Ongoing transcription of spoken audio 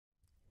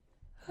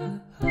Hello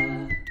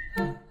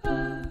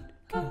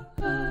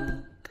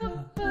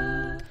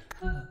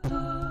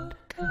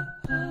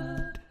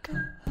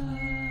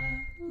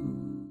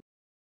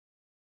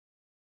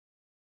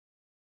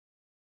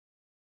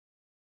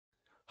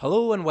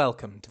and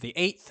welcome to the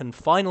 8th and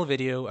final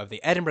video of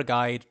the Edinburgh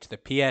Guide to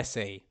the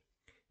PSA.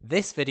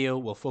 This video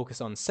will focus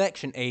on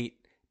Section 8,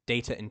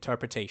 Data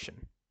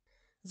Interpretation.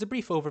 As a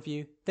brief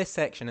overview, this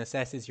section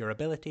assesses your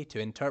ability to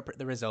interpret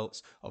the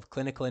results of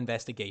clinical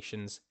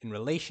investigations in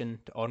relation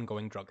to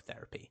ongoing drug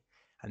therapy,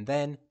 and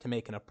then to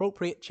make an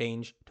appropriate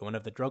change to one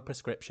of the drug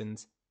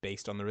prescriptions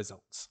based on the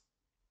results.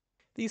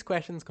 These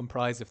questions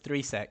comprise of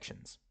 3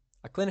 sections: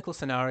 a clinical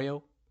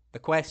scenario, the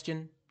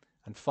question,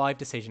 and 5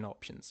 decision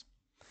options.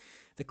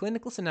 The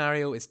clinical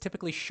scenario is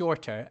typically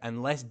shorter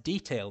and less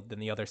detailed than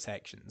the other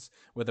sections,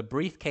 with a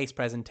brief case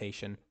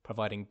presentation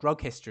providing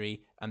drug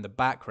history and the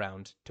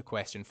background to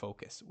question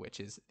focus,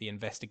 which is the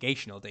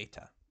investigational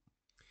data.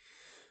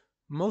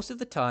 Most of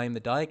the time,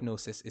 the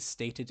diagnosis is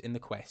stated in the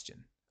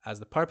question, as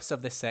the purpose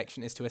of this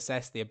section is to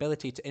assess the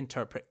ability to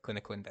interpret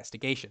clinical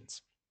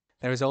investigations.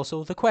 There is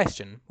also the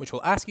question, which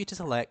will ask you to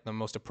select the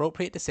most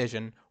appropriate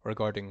decision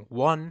regarding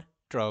one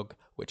drug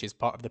which is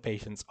part of the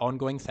patient's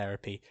ongoing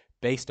therapy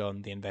based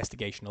on the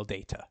investigational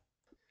data.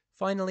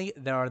 Finally,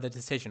 there are the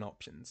decision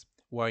options,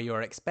 where you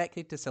are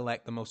expected to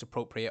select the most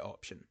appropriate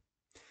option.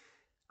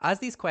 As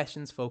these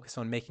questions focus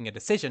on making a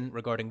decision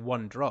regarding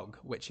one drug,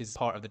 which is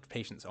part of the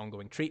patient's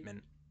ongoing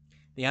treatment,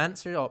 the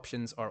answer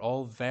options are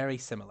all very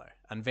similar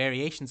and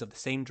variations of the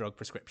same drug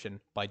prescription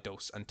by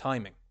dose and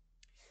timing.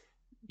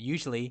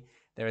 Usually,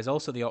 there is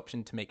also the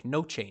option to make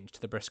no change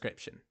to the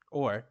prescription,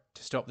 or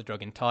to stop the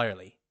drug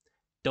entirely.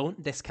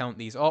 Don't discount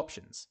these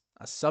options,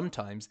 as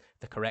sometimes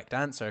the correct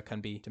answer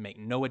can be to make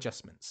no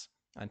adjustments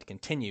and to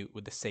continue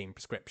with the same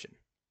prescription.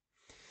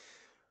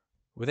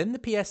 Within the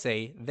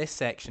PSA, this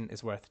section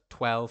is worth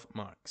 12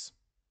 marks.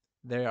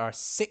 There are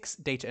 6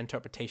 data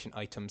interpretation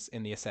items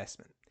in the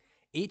assessment,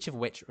 each of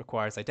which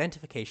requires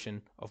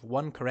identification of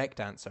one correct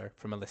answer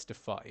from a list of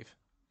 5.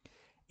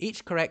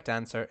 Each correct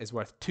answer is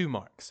worth 2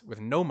 marks, with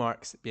no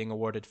marks being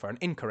awarded for an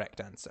incorrect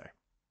answer.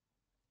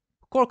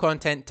 Core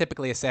content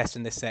typically assessed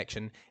in this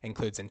section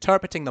includes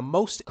interpreting the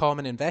most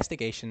common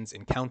investigations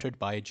encountered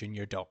by a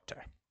junior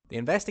doctor. The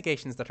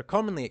investigations that are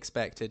commonly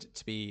expected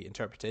to be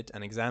interpreted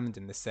and examined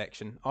in this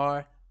section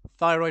are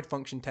thyroid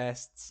function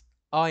tests,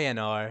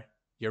 INR,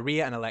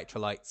 urea and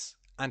electrolytes,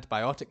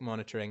 antibiotic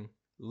monitoring,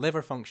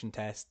 liver function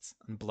tests,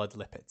 and blood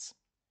lipids.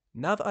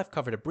 Now that I've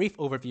covered a brief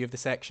overview of the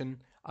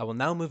section, I will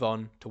now move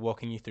on to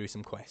walking you through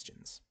some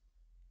questions.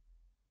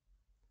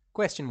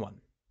 Question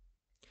 1.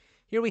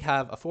 Here we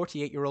have a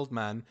 48-year-old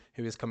man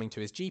who is coming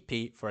to his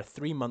GP for a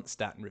 3-month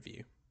statin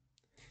review.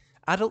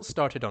 Adults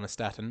started on a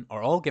statin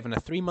are all given a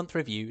 3-month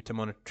review to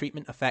monitor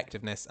treatment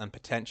effectiveness and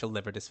potential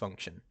liver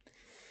dysfunction.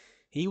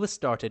 He was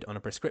started on a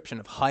prescription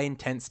of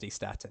high-intensity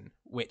statin,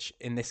 which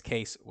in this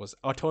case was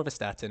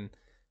atorvastatin,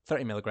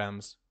 30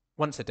 mg,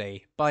 once a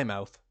day, by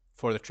mouth,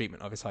 for the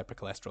treatment of his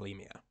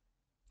hypercholesterolemia.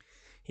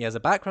 He has a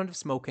background of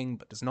smoking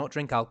but does not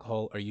drink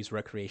alcohol or use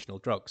recreational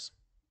drugs.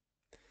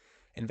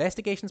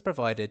 Investigations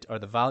provided are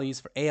the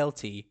values for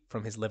ALT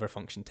from his liver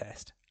function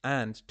test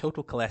and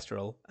total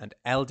cholesterol and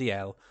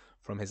LDL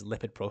from his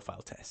lipid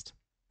profile test.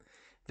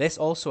 This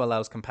also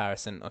allows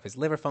comparison of his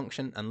liver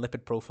function and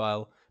lipid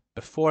profile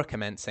before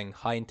commencing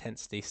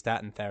high-intensity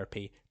statin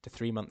therapy to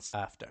 3 months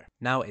after.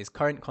 Now his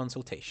current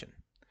consultation.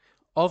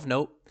 Of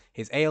note,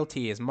 his ALT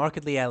is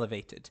markedly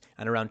elevated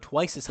and around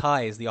twice as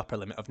high as the upper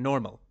limit of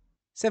normal,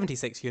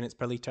 76 units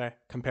per litre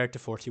compared to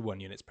 41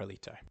 units per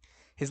litre.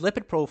 His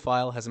lipid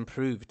profile has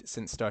improved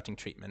since starting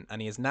treatment,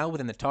 and he is now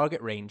within the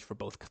target range for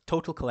both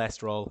total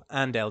cholesterol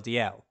and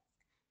LDL.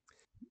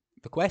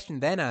 The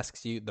question then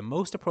asks you the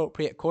most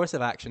appropriate course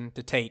of action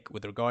to take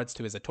with regards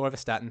to his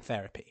atorvastatin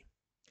therapy.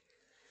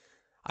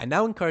 I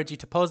now encourage you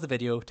to pause the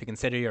video to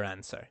consider your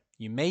answer.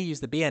 You may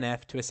use the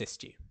BNF to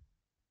assist you.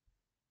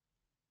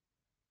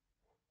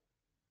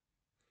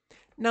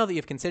 Now that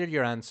you've considered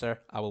your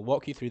answer, I will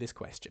walk you through this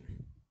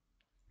question.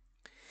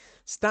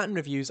 Statin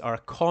reviews are a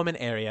common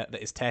area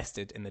that is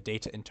tested in the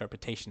data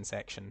interpretation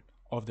section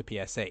of the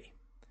PSA.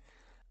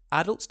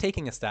 Adults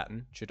taking a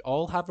statin should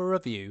all have a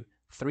review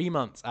 3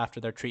 months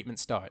after their treatment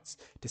starts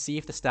to see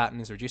if the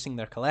statin is reducing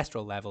their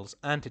cholesterol levels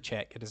and to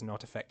check it is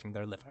not affecting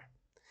their liver.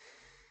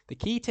 The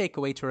key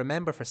takeaway to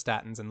remember for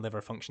statins and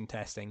liver function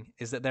testing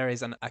is that there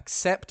is an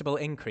acceptable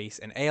increase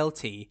in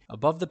ALT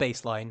above the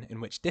baseline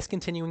in which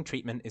discontinuing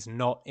treatment is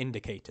not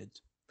indicated.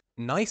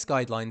 NICE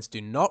guidelines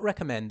do not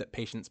recommend that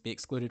patients be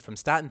excluded from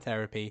statin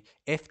therapy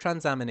if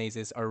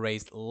transaminases are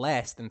raised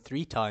less than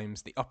 3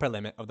 times the upper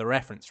limit of the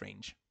reference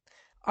range,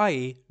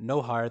 i.e.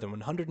 no higher than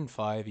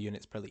 105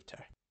 units per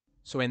litre.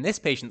 So in this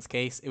patient's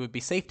case, it would be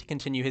safe to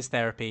continue his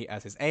therapy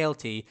as his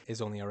ALT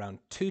is only around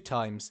 2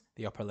 times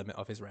the upper limit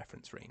of his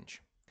reference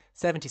range,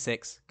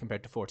 76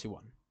 compared to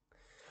 41.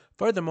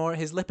 Furthermore,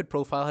 his lipid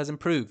profile has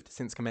improved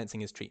since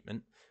commencing his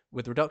treatment,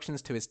 with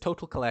reductions to his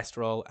total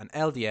cholesterol and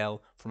LDL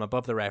from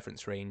above the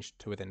reference range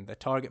to within the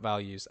target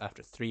values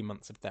after 3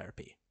 months of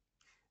therapy.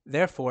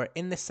 Therefore,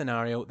 in this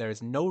scenario, there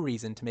is no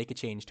reason to make a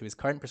change to his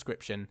current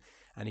prescription,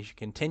 and he should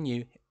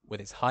continue with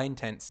his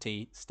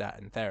high-intensity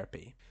statin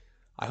therapy.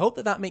 I hope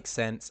that makes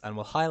sense, and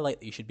will highlight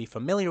that you should be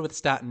familiar with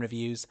statin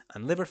reviews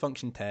and liver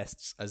function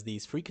tests, as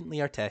these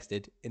frequently are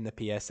tested in the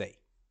PSA.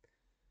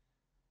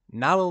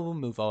 Now we will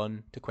move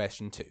on to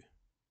question 2.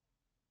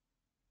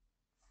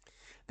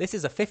 This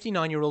is a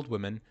 59-year-old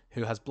woman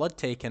who has blood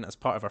taken as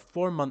part of her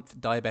 4-month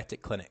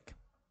diabetic clinic.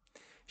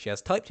 She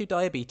has type 2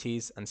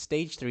 diabetes and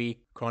stage 3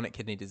 chronic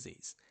kidney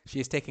disease. She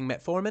is taking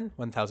metformin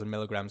 1000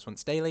 mg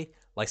once daily,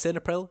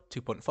 lisinopril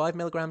 2.5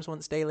 mg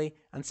once daily,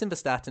 and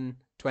simvastatin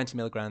 20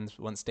 mg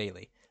once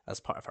daily as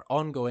part of her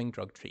ongoing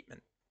drug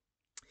treatment.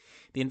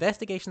 The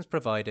investigations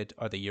provided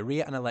are the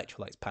urea and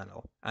electrolytes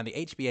panel and the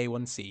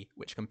HbA1c,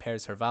 which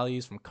compares her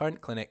values from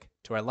current clinic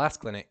to her last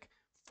clinic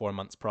 4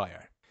 months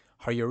prior.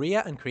 Her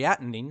urea and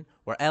creatinine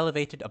were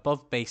elevated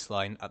above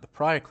baseline at the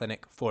prior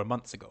clinic 4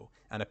 months ago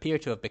and appear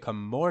to have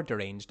become more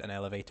deranged and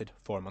elevated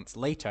 4 months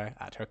later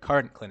at her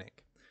current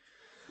clinic.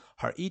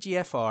 Her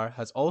EGFR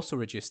has also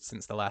reduced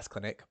since the last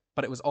clinic,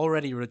 but it was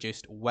already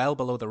reduced well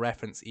below the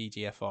reference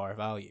EGFR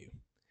value.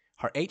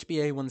 Her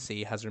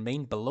HbA1c has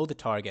remained below the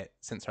target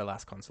since her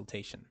last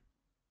consultation.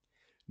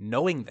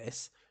 Knowing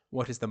this,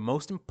 what is the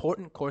most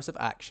important course of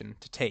action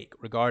to take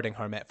regarding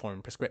her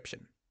metformin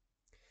prescription?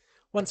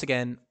 Once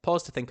again,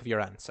 pause to think of your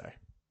answer.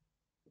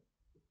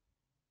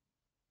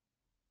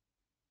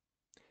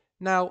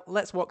 Now,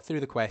 let's walk through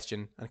the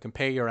question and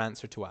compare your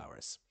answer to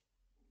ours.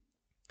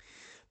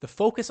 The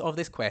focus of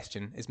this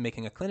question is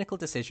making a clinical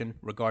decision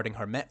regarding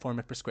her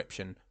metformin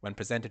prescription when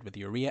presented with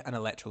urea and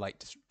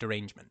electrolyte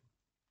derangement.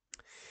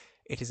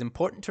 It is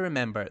important to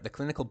remember the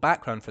clinical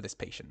background for this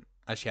patient,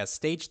 as she has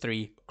stage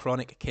 3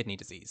 chronic kidney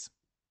disease,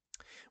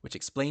 which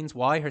explains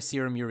why her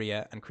serum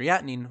urea and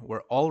creatinine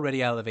were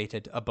already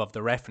elevated above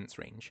the reference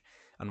range,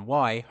 and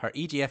why her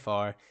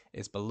EGFR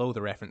is below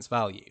the reference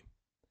value.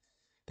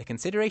 The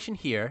consideration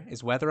here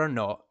is whether or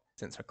not,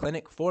 since her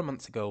clinic 4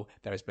 months ago,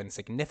 there has been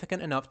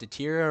significant enough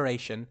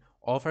deterioration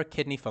of her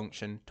kidney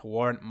function to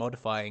warrant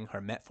modifying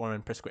her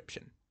metformin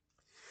prescription.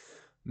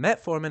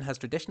 Metformin has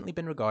traditionally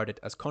been regarded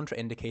as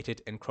contraindicated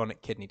in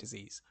chronic kidney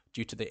disease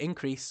due to the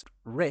increased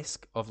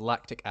risk of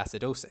lactic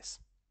acidosis.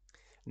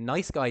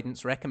 NICE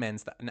guidance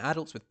recommends that in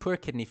adults with poor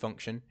kidney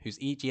function whose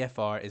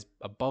EGFR is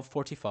above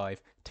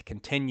 45 to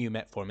continue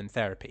metformin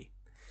therapy.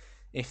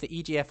 If the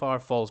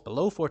EGFR falls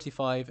below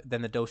 45,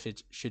 then the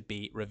dosage should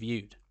be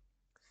reviewed.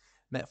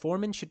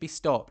 Metformin should be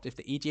stopped if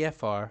the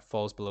EGFR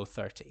falls below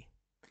 30.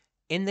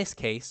 In this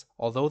case,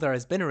 although there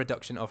has been a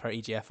reduction of her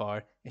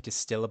EGFR, it is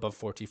still above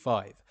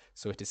 45,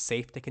 so it is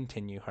safe to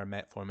continue her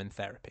metformin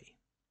therapy.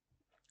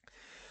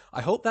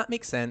 I hope that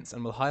makes sense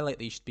and will highlight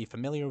that you should be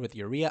familiar with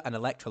urea and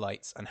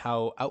electrolytes and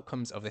how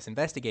outcomes of this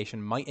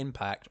investigation might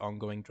impact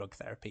ongoing drug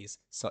therapies,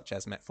 such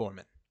as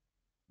metformin.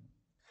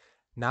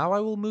 Now I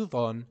will move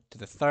on to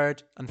the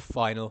third and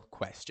final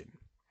question.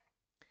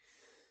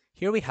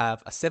 Here we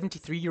have a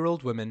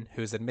 73-year-old woman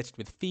who is admitted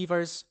with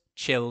fevers,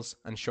 chills,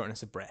 and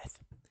shortness of breath.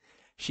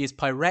 She is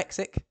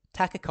pyrexic,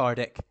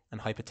 tachycardic,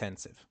 and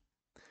hypotensive.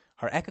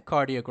 Her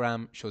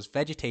echocardiogram shows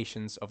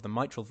vegetations of the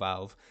mitral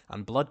valve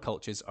and blood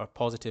cultures are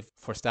positive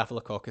for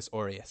Staphylococcus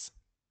aureus.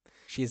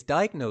 She is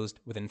diagnosed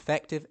with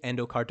infective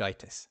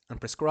endocarditis and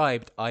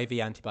prescribed IV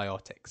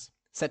antibiotics,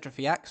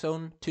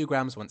 ceftriaxone 2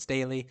 grams once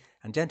daily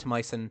and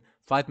gentamicin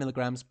 5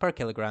 milligrams per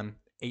kilogram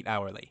 8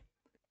 hourly.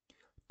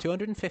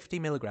 250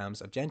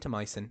 milligrams of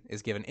gentamicin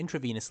is given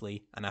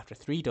intravenously, and after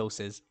 3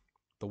 doses,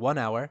 the 1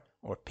 hour,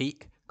 or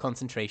peak,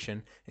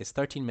 concentration is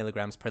 13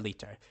 milligrams per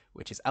litre,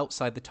 which is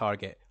outside the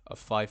target of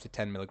 5 to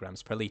 10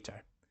 milligrams per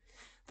litre.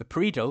 The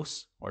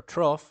pre-dose, or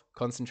trough,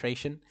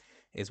 concentration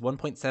is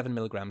 1.7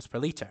 milligrams per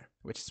litre,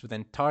 which is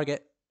within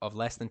target of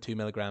less than 2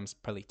 milligrams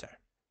per litre.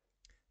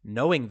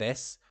 Knowing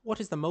this, what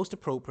is the most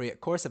appropriate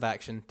course of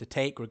action to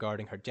take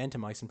regarding her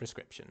gentamicin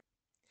prescription?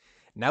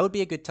 Now would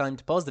be a good time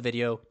to pause the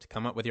video to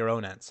come up with your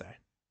own answer.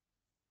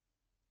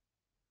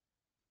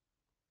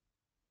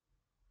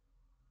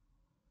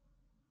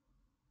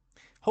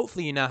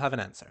 Hopefully you now have an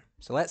answer,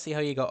 so let's see how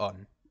you got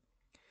on.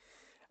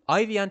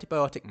 IV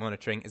antibiotic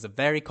monitoring is a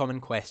very common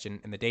question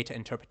in the data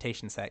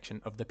interpretation section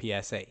of the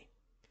PSA.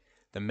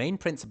 The main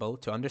principle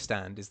to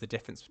understand is the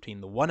difference between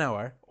the 1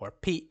 hour, or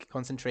peak,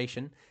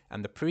 concentration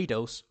and the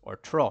pre-dose, or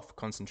trough,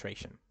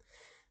 concentration.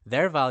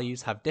 Their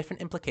values have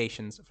different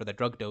implications for the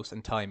drug dose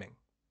and timing.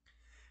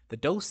 The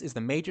dose is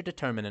the major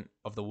determinant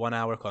of the 1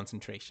 hour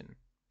concentration.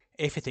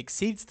 If it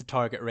exceeds the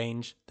target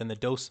range, then the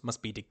dose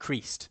must be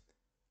decreased.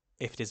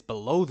 If it is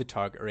below the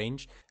target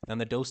range, then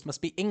the dose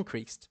must be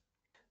increased.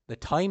 The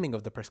timing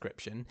of the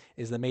prescription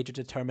is the major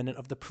determinant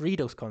of the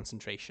pre-dose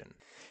concentration.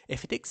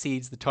 If it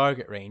exceeds the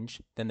target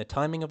range, then the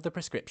timing of the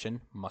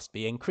prescription must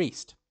be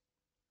increased.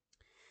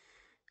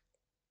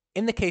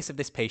 In the case of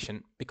this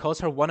patient, because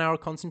her 1 hour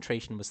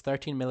concentration was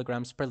 13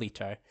 milligrams per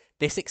litre,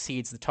 this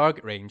exceeds the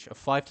target range of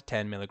 5 to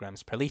 10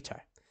 milligrams per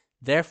litre.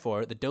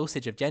 Therefore, the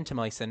dosage of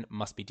gentamicin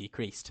must be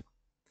decreased.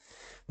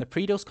 The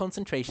pre-dose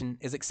concentration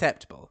is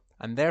acceptable,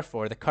 and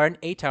therefore the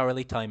current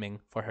 8-hourly timing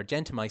for her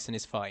gentamicin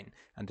is fine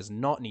and does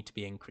not need to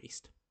be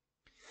increased.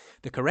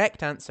 The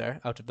correct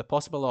answer out of the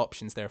possible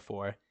options,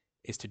 therefore,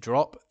 is to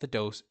drop the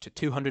dose to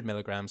 200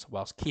 milligrams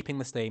whilst keeping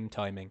the same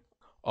timing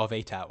of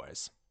 8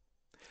 hours.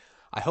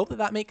 I hope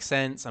that makes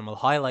sense and will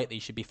highlight that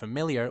you should be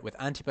familiar with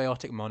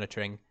antibiotic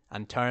monitoring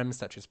and terms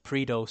such as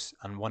pre-dose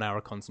and 1-hour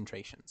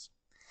concentrations,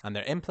 and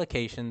their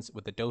implications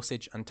with the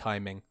dosage and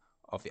timing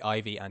of the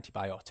IV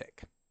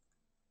antibiotic.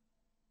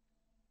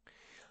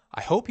 I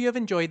hope you have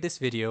enjoyed this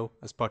video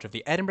as part of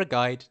the Edinburgh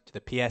Guide to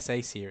the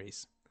PSA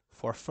series.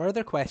 For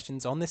further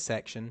questions on this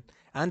section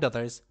and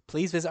others,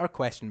 please visit our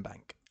question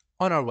bank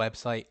on our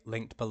website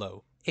linked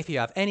below. If you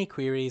have any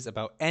queries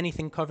about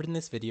anything covered in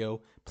this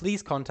video,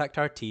 please contact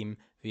our team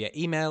via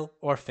email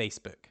or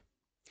Facebook.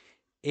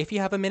 If you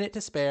have a minute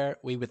to spare,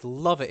 we would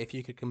love it if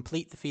you could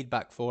complete the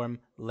feedback form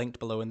linked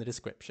below in the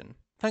description.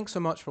 Thanks so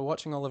much for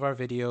watching all of our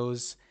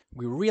videos.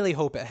 We really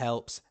hope it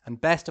helps,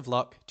 and best of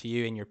luck to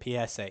you in your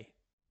PSA.